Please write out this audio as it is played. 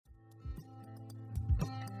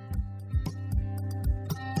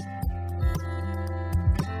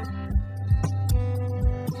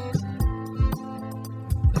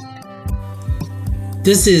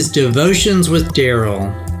This is Devotions with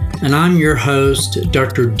Daryl, and I'm your host,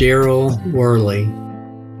 Dr. Daryl Worley.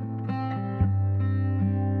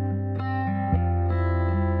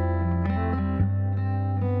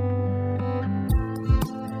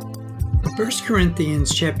 First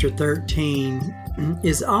Corinthians chapter 13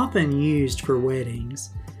 is often used for weddings,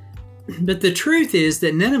 but the truth is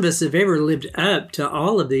that none of us have ever lived up to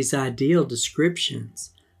all of these ideal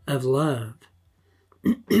descriptions of love.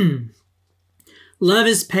 Love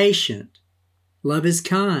is patient. Love is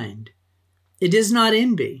kind. It does not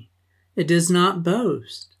envy. It does not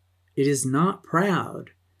boast. It is not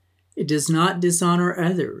proud. It does not dishonor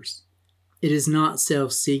others. It is not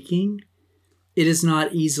self-seeking. It is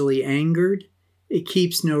not easily angered. It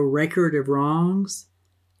keeps no record of wrongs.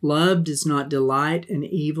 Love does not delight in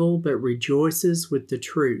evil, but rejoices with the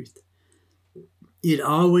truth. It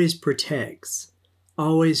always protects,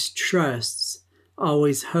 always trusts,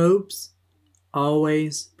 always hopes,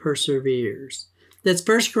 always perseveres. That's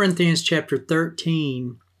 1 Corinthians chapter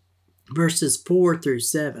 13, verses 4 through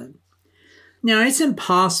 7. Now, it's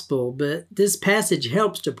impossible, but this passage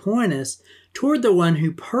helps to point us toward the one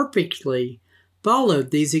who perfectly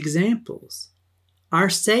followed these examples. Our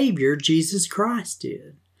Savior, Jesus Christ,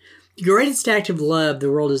 did. The greatest act of love the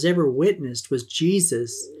world has ever witnessed was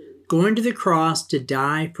Jesus going to the cross to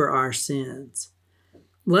die for our sins.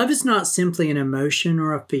 Love is not simply an emotion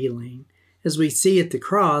or a feeling. As we see at the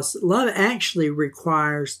cross, love actually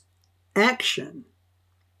requires action.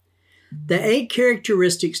 The 8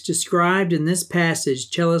 characteristics described in this passage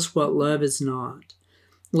tell us what love is not.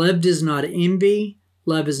 Love does not envy.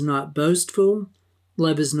 Love is not boastful.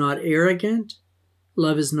 Love is not arrogant.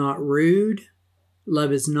 Love is not rude.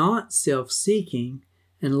 Love is not self-seeking.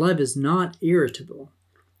 And love is not irritable.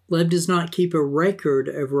 Love does not keep a record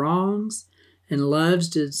of wrongs. And love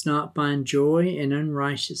does not find joy in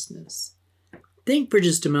unrighteousness. Think for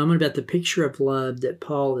just a moment about the picture of love that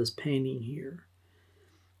Paul is painting here.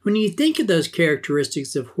 When you think of those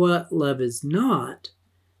characteristics of what love is not,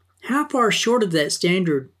 how far short of that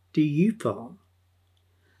standard do you fall?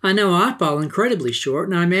 I know I fall incredibly short,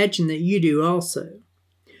 and I imagine that you do also.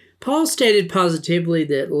 Paul stated positively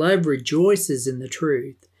that love rejoices in the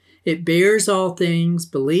truth. It bears all things,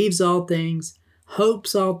 believes all things,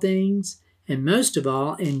 hopes all things, and most of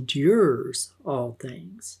all, endures all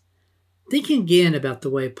things. Think again about the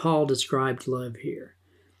way Paul described love here.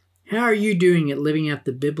 How are you doing at living out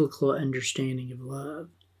the biblical understanding of love?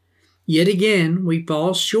 Yet again, we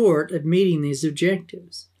fall short of meeting these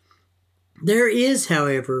objectives. There is,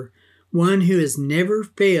 however, one who has never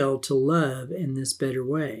failed to love in this better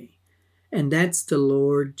way, and that's the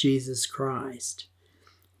Lord Jesus Christ.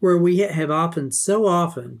 Where we have so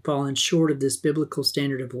often fallen short of this biblical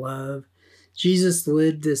standard of love, Jesus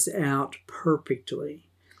lived this out perfectly.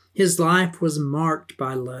 His life was marked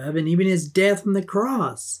by love, and even his death on the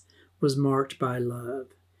cross was marked by love.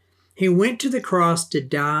 He went to the cross to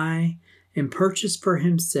die and purchase for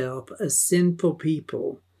himself a sinful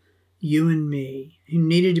people, you and me, who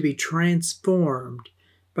needed to be transformed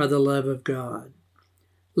by the love of God.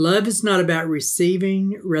 Love is not about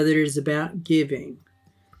receiving, rather it is about giving.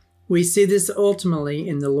 We see this ultimately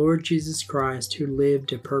in the Lord Jesus Christ, who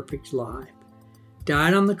lived a perfect life,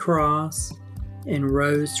 died on the cross, and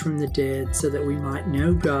rose from the dead so that we might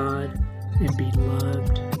know God and be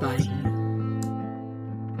loved by Him.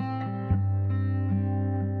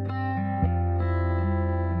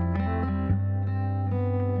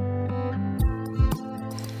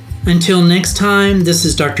 Until next time, this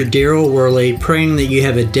is Dr. Daryl Worley praying that you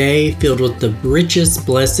have a day filled with the richest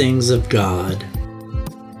blessings of God.